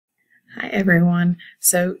Hi everyone.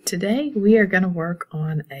 So today we are going to work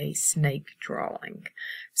on a snake drawing.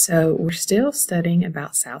 So we're still studying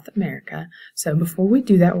about South America. So before we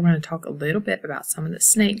do that, we're going to talk a little bit about some of the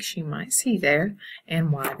snakes you might see there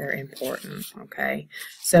and why they're important. Okay.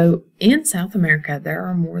 So in South America, there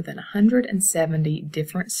are more than 170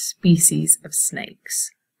 different species of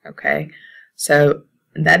snakes. Okay. So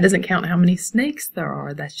that doesn't count how many snakes there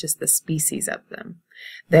are. That's just the species of them.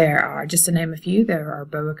 There are, just to name a few, there are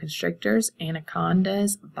boa constrictors,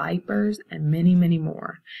 anacondas, vipers, and many, many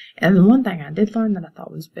more. And one thing I did learn that I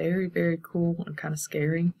thought was very, very cool and kind of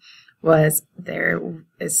scary was there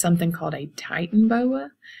is something called a titan boa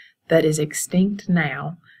that is extinct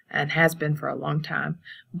now and has been for a long time,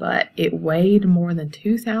 but it weighed more than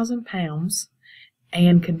 2,000 pounds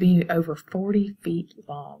and could be over 40 feet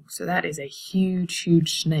long. So that is a huge,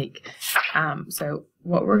 huge snake. So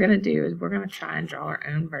what we're going to do is we're going to try and draw our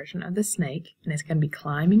own version of the snake, and it's going to be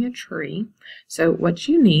climbing a tree. So what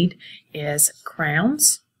you need is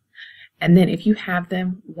crowns, and then if you have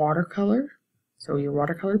them, watercolor. So your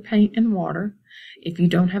watercolor paint and water. If you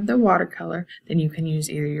don't have the watercolor, then you can use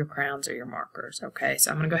either your crowns or your markers. Okay, so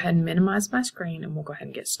I'm going to go ahead and minimize my screen, and we'll go ahead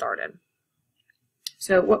and get started.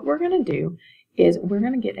 So what we're going to do is we're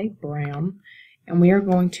going to get a brown, and we are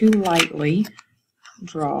going to lightly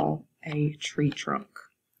draw a tree trunk.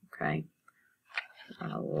 Okay, we're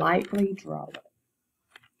going to lightly draw it.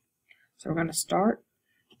 So we're going to start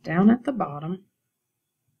down at the bottom,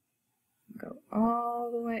 go all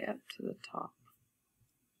the way up to the top.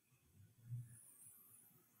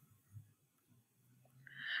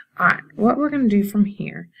 Alright, what we're going to do from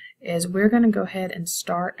here is we're going to go ahead and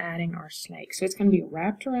start adding our snake. So it's going to be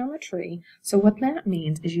wrapped around the tree. So what that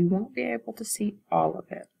means is you won't be able to see all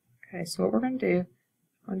of it. Okay, so what we're going to do,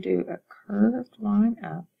 we're going to do a curved line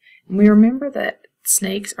up. And we remember that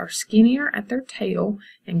snakes are skinnier at their tail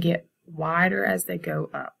and get wider as they go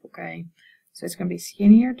up. Okay, so it's going to be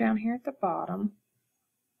skinnier down here at the bottom.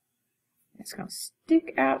 It's going to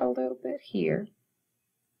stick out a little bit here.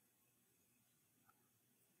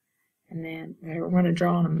 And then we're going to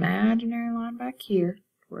draw an imaginary line back here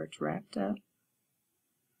where it's wrapped up.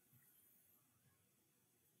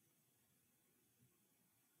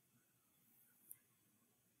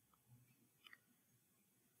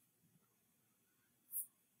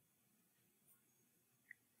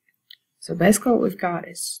 So basically what we've got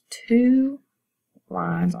is two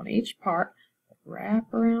lines on each part that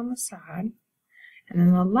wrap around the side. And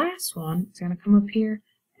then the last one is going to come up here,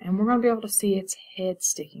 and we're going to be able to see its head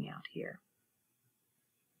sticking out here.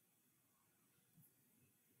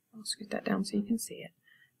 I'll scoot that down so you can see it.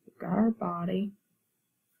 We've got our body,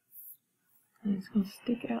 and it's going to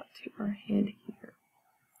stick out to our head here.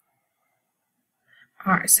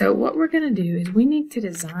 Alright, so what we're going to do is we need to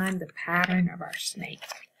design the pattern of our snake.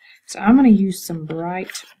 So I'm going to use some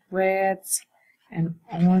bright reds and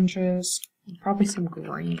oranges, and probably some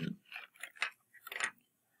green.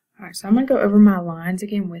 Alright, so I'm going to go over my lines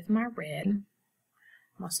again with my red. I'm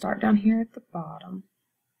going to start down here at the bottom.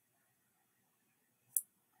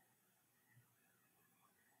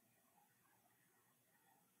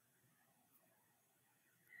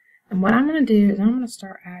 And what I'm going to do is I'm going to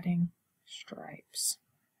start adding stripes.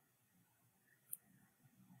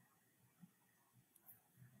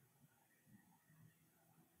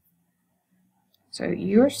 So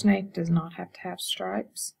your snake does not have to have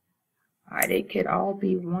stripes. Alright, it could all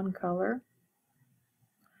be one color.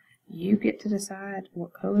 You get to decide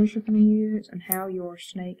what colors you're going to use and how your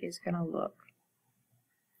snake is going to look.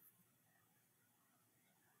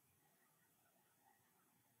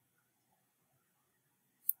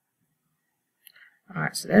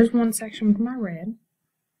 Alright, so there's one section with my red.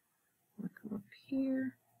 I'm going to come up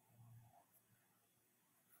here.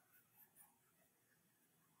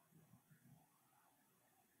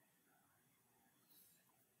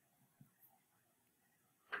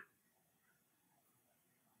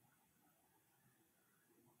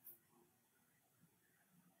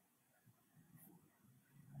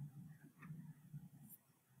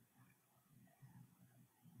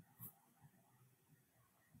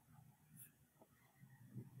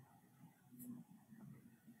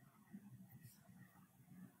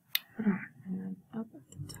 Alright, and then up at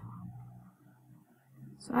the top.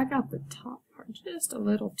 So I got the top part just a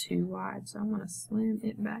little too wide, so I'm going to slim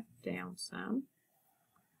it back down some.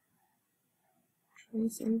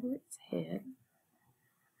 Trace over its head.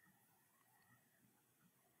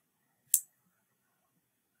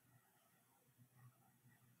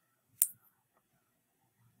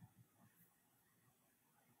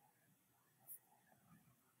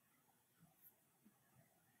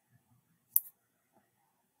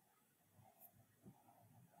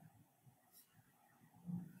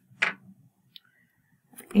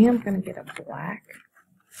 am going to get a black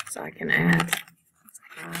so I can add its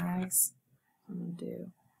eyes. I'm going to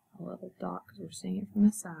do a little dot because we're seeing it from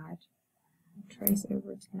the side. Trace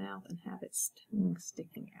over its mouth and have its tongue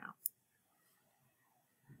sticking out.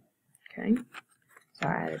 Okay, so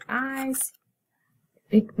I added eyes,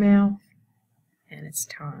 big mouth, and its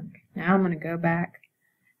tongue. Now I'm going to go back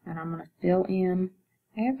and I'm going to fill in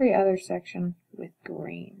every other section with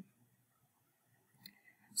green.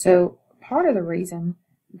 So part of the reason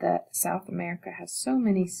that South America has so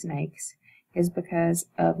many snakes is because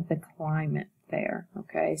of the climate there.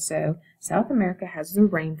 Okay, so South America has the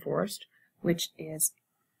rainforest, which is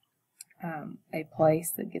a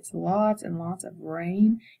place that gets lots and lots of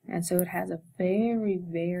rain, and so it has a very,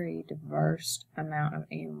 very diverse amount of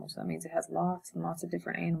animals. That means it has lots and lots of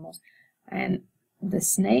different animals, and the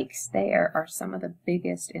snakes there are some of the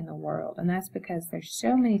biggest in the world, and that's because there's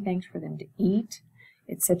so many things for them to eat.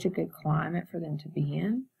 It's such a good climate for them to be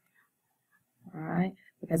in, all right,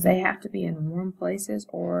 because they have to be in warm places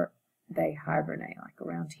or they hibernate. Like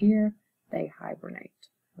around here, they hibernate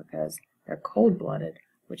because they're cold-blooded,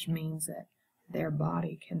 which means that their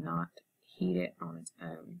body cannot heat it on its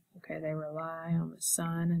own. Okay, they rely on the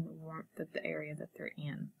sun and the warmth of the area that they're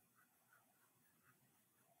in.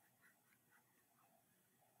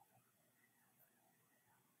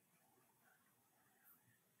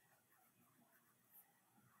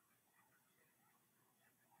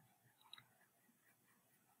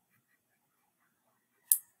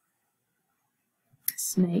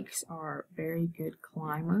 Snakes are very good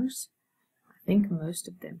climbers. I think most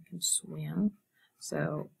of them can swim.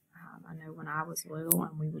 So I know when I was little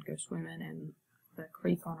and we would go swimming in the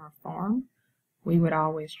creek on our farm, we would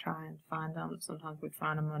always try and find them. Sometimes we'd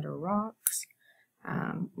find them under rocks.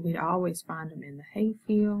 We'd always find them in the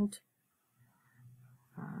hayfield.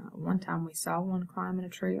 One time we saw one climbing a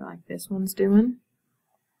tree like this one's doing.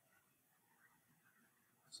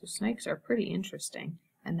 So snakes are pretty interesting,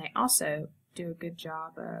 and they also do a good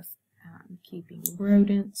job of keeping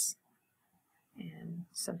rodents and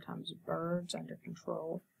sometimes birds under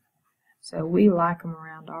control. So we like them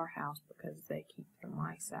around our house because they keep the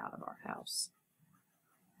mice out of our house.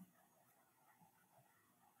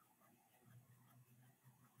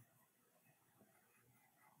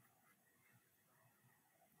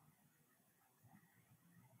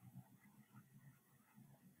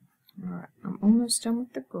 Alright, I'm almost done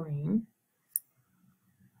with the green.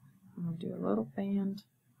 I'm going to do a little band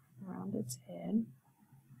around its head.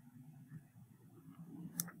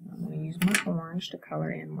 I'm going to use my orange to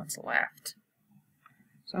color in what's left.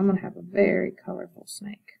 So I'm going to have a very colorful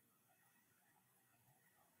snake.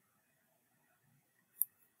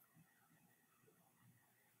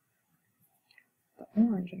 The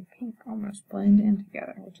orange and pink almost blend in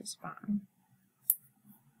together, which is fine.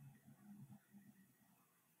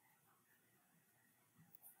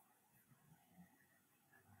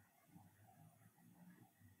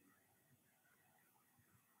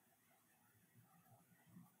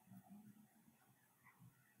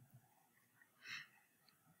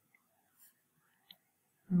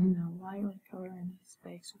 I'm going to lightly color in his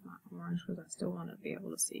face with my orange because I still want to be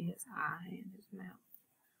able to see his eye and his mouth.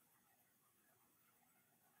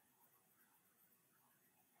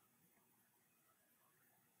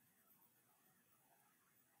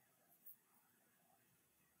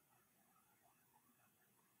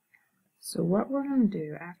 So what we're going to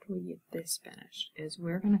do after we get this finished is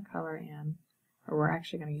we're going to color in, or we're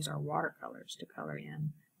actually going to use our watercolors to color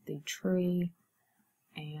in the tree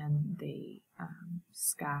and the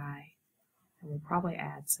sky, and we'll probably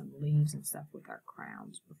add some leaves and stuff with our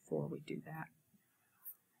crowns before we do that.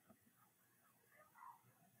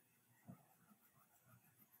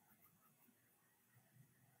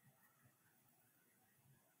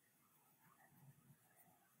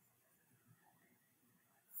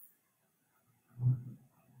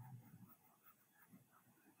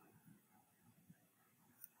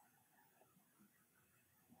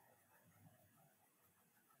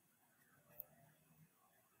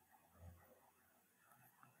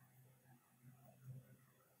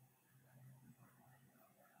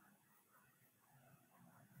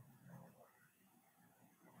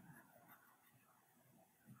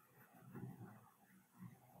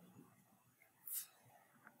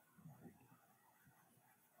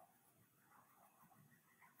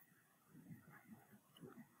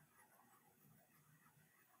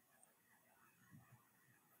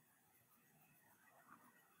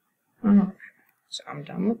 Alright, so I'm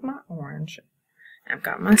done with my orange. I've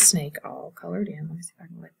got my snake all colored in. Let me see if I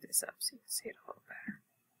can lift this up so you can see it a little better.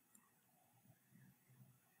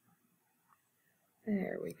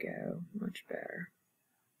 There we go, much better.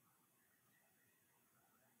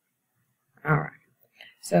 Alright,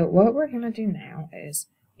 so what we're going to do now is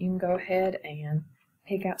you can go ahead and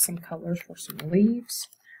pick out some colors for some leaves.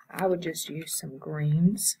 I would just use some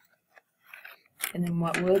greens. And then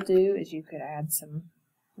what we'll do is you could add some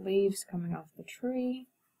leaves coming off the tree.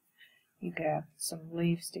 You could have some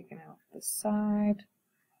leaves sticking out the side.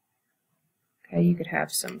 Okay, you could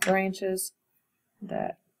have some branches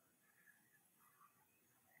that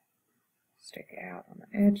stick out on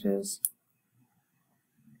the edges.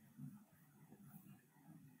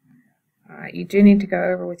 Alright, you do need to go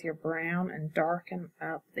over with your brown and darken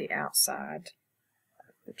up the outside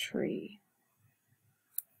of the tree.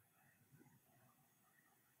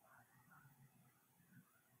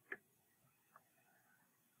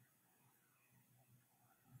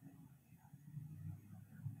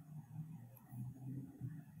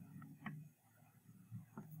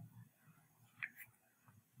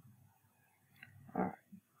 Alright,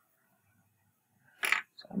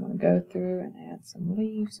 so I'm going to go through and add some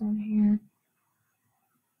leaves on here.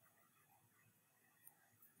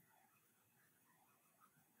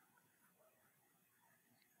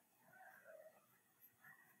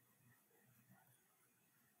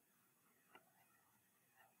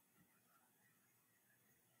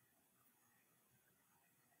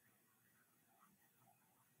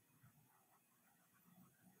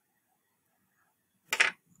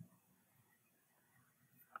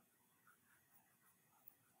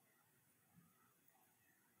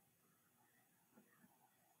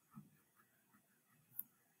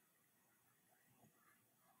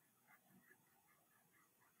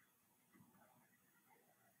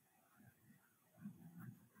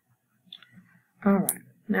 Alright,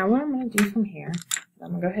 now what I'm going to do from here, I'm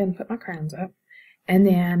going to go ahead and put my crayons up, and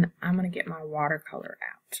then I'm going to get my watercolor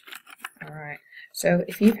out. Alright, so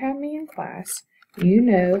if you've had me in class, you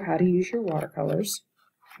know how to use your watercolors.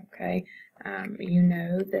 Okay, you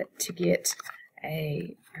know that to get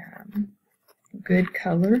a good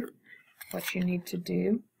color, what you need to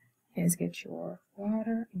do is get your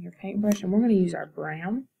water and your paintbrush, and we're going to use our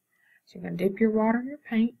brown. So you're going to dip your water in your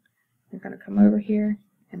paint. You're going to come over here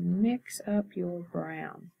and mix up your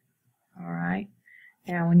brown. Alright,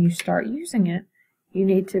 now when you start using it, you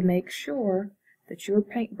need to make sure that your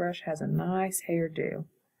paintbrush has a nice hairdo.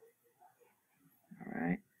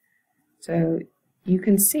 Alright, so you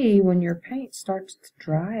can see when your paint starts to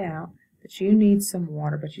dry out that you need some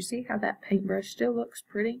water, but you see how that paintbrush still looks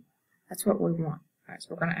pretty? That's what we want. Alright, so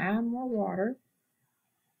we're going to add more water.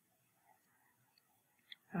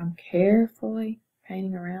 I'm carefully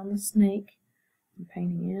painting around the snake and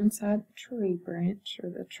painting inside the tree branch or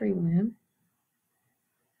the tree limb.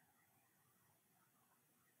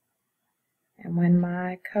 And when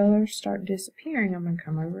my colors start disappearing, I'm going to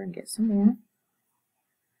come over and get some more.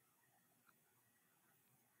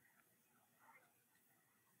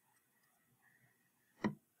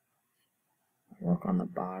 Work on the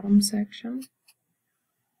bottom section.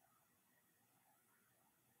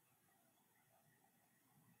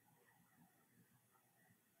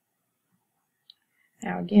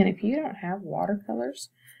 Now again, if you don't have watercolors,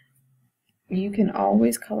 you can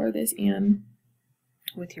always color this in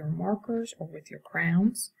with your markers or with your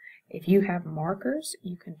crowns. If you have markers,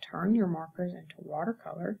 you can turn your markers into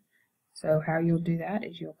watercolor. So how you'll do that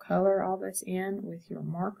is you'll color all this in with your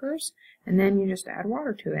markers, and then you just add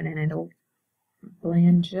water to it, and it'll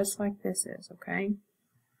blend just like this is, okay?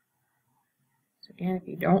 So again, if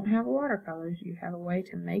you don't have watercolors, you have a way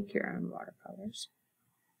to make your own watercolors.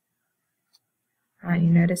 Alright, you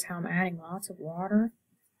notice how I'm adding lots of water?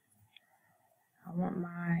 I want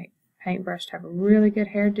my paintbrush to have a really good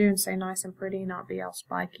hairdo and stay nice and pretty, not be all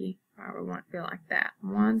spiky. Alright, we want it to feel like that.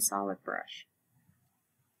 One solid brush.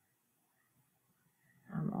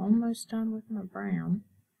 I'm almost done with my brown.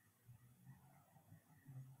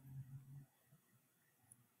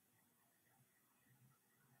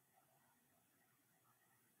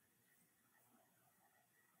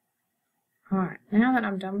 Alright, now that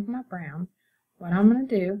I'm done with my brown, what I'm going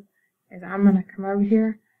to do is I'm going to come over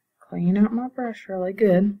here, clean out my brush really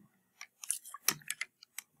good,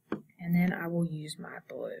 and then I will use my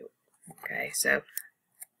blue. Okay, so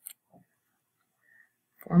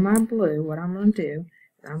for my blue, what I'm going to do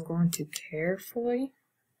is I'm going to carefully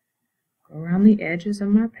go around the edges of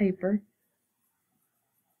my paper.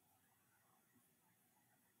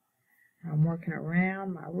 I'm working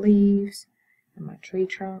around my leaves and my tree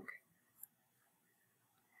trunk,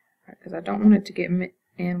 because I don't want it to get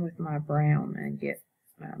in with my brown and get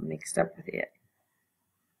mixed up with it.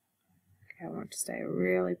 Okay, I want it to stay a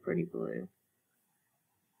really pretty blue.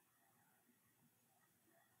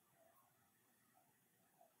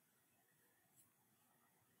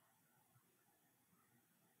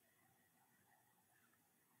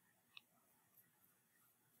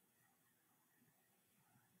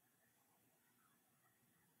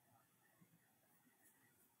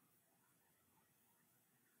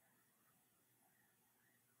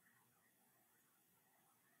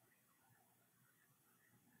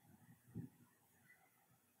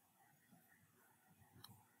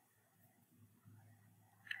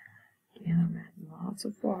 lots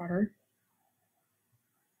of water.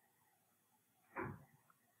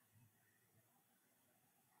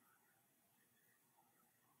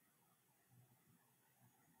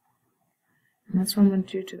 And that's what I'm going to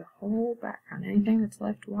do to the whole background. Anything that's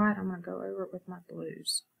left white, I'm going to go over it with my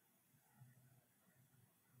blues.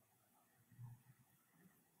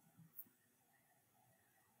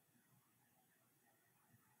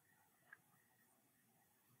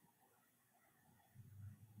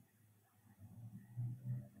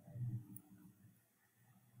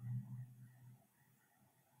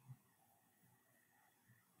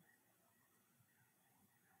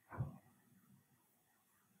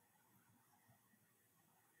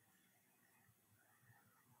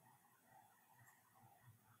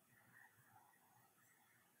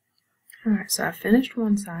 Alright, so I finished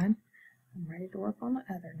one side. I'm ready to work on the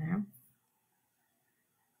other now.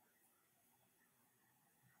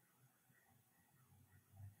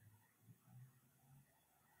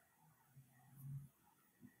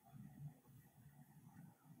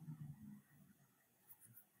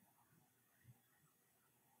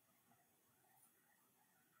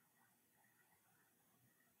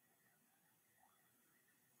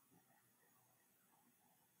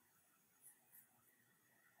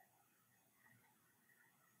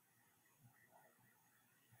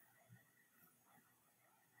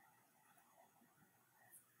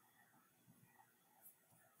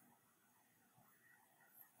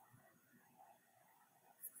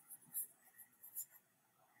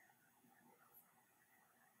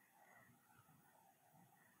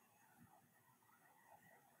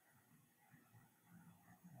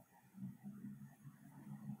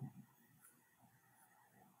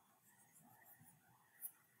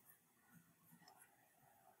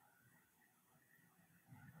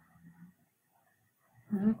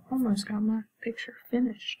 I almost got my picture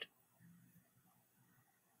finished.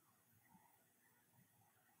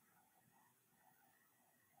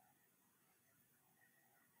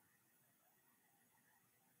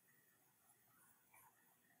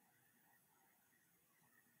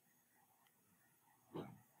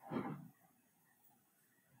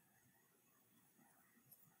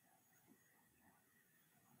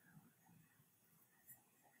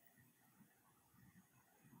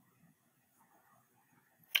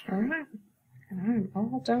 Alright, and I'm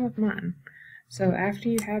all done with mine. So after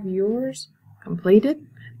you have yours completed,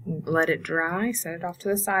 let it dry, set it off to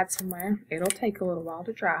the side somewhere. It'll take a little while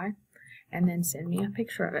to dry, and then send me a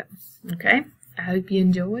picture of it. Okay? I hope you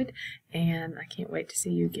enjoyed, and I can't wait to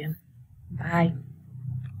see you again. Bye.